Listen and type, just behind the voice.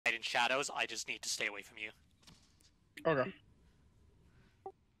shadows. I just need to stay away from you. Okay.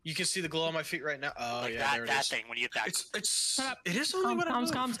 You can see the glow on my feet right now. Oh, like yeah, there it is. That thing, when you hit that... It is only what I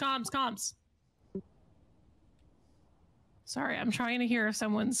move. Comms. Sorry, I'm trying to hear if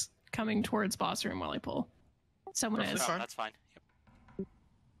someone's coming towards boss room while I pull. Someone is. Oh, that's fine. Yep.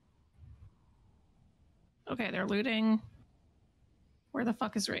 Okay, they're looting. Where the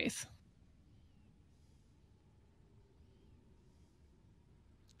fuck is Wraith?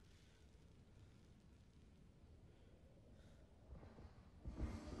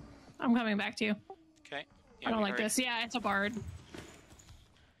 I'm coming back to you. Okay. Yeah, I don't like this. Yeah, it's a bard.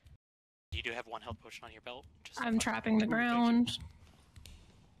 You do have 1 health potion on your belt. I'm trapping the ground.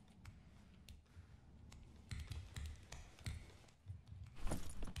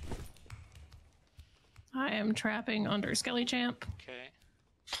 I am trapping under Skelly Champ. Okay.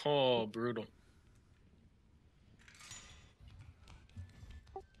 Oh, brutal.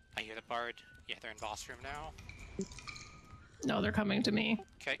 I hear the bard. Yeah, they're in boss room now. No, they're coming to me.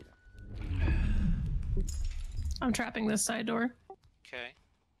 Okay. I'm trapping this side door. Okay.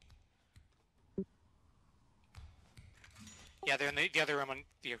 Yeah, they're in the other room.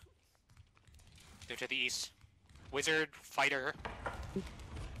 They're to the east. Wizard, fighter.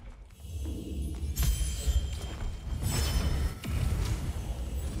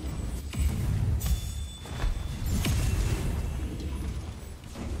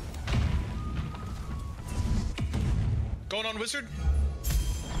 Going on, wizard.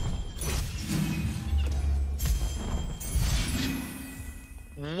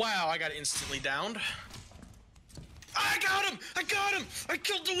 Wow, I got instantly downed. I got him! I got him! I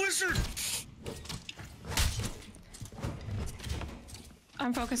killed the wizard!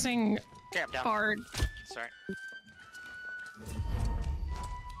 I'm focusing Damn, down. bard. Sorry.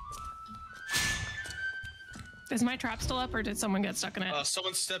 Is my trap still up or did someone get stuck in it?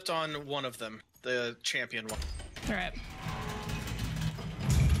 Someone stepped on one of them. The champion one. Alright.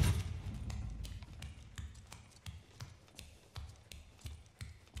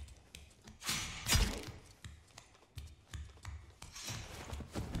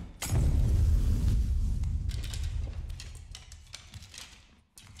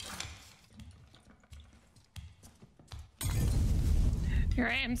 Your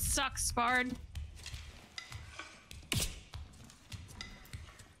aim sucks, Bard.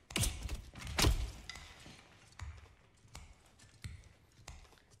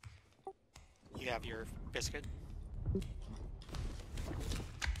 You have your biscuit.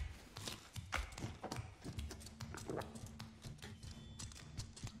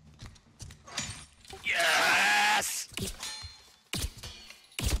 Yes!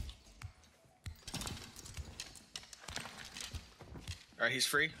 Alright, he's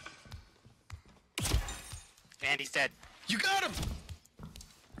free. And he's dead. You got him!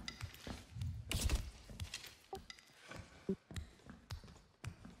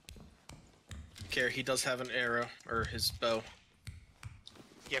 Care, he does have an arrow, or his bow.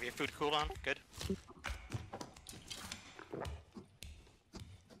 You have your food cooldown? Good.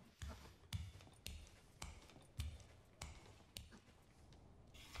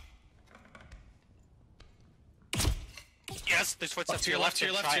 Yes, there's footsteps to your left, to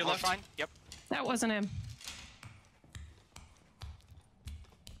your left, to your left. Fine. Yep. That wasn't him.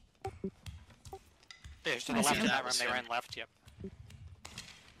 There's to the I left see in him. that room. They ran left. Yep.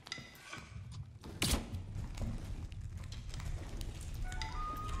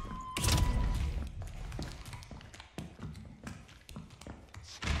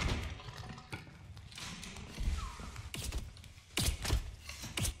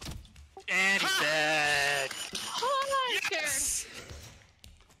 And he's dead. Oh, I'm Yes!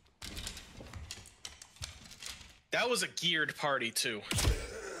 That was a geared party, too.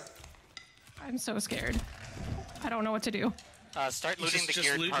 I'm so scared. I don't know what to do. Start looting the just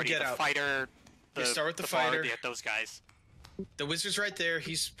geared loot and party. get The out. fighter. Yeah, start with the bard, fighter. Yeah, those guys. The wizard's right there.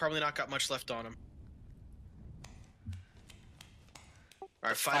 He's probably not got much left on him.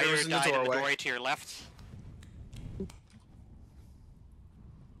 Alright, fighter's in the died in the doorway. doorway to your left.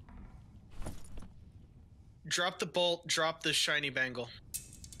 Drop the bolt, drop the shiny bangle.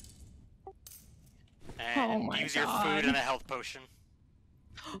 And Oh my use your God. food and a health potion.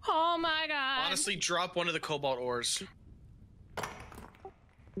 Oh my god. Honestly, drop one of the cobalt ores.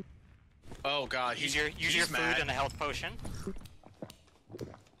 Oh god, Use your he's food mad. and a health potion.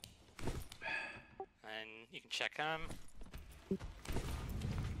 And you can check him.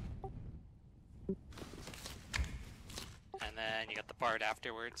 And then you got the bard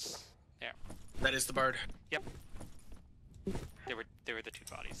afterwards. There. That is the bard. Yep. There were the two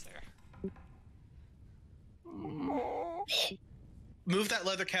bodies there. Move that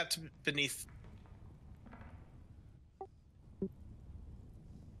leather cap to beneath.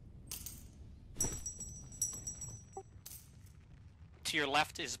 To your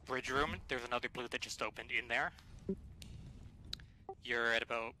left is bridge room. There's another blue that just opened in there. You're at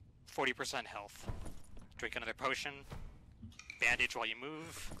about 40% health. Drink another potion. Bandage while you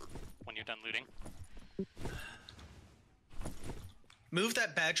move. When you're done looting. Move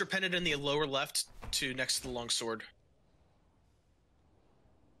that badger pendant in the lower left to next to the long sword.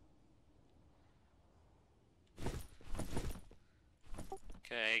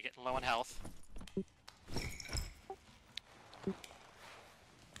 Okay, getting low on health.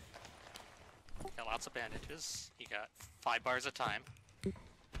 Got lots of bandages. You got 5 bars of time. And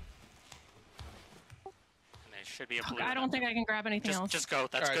there should be a blue. I don't think I can grab anything else. Just go.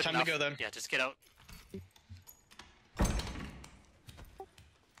 That's All right, good time enough. to go then. Yeah, just get out.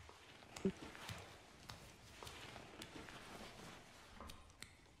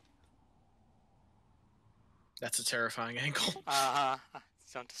 That's a terrifying angle.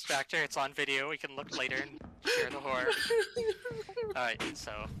 Don't distract her. It's on video. We can look later and share the horror. Alright,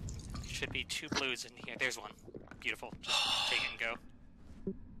 so should be 2 blues in here. There's one. Beautiful. Just take it and go.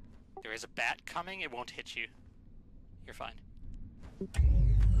 There is a bat coming. It won't hit you. You're fine.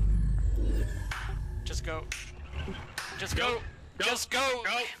 Just go. Just go. Just go.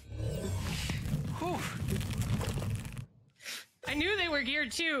 Whew. I knew they were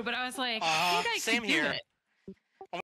geared too, but I was like, I think I Same can do here. it.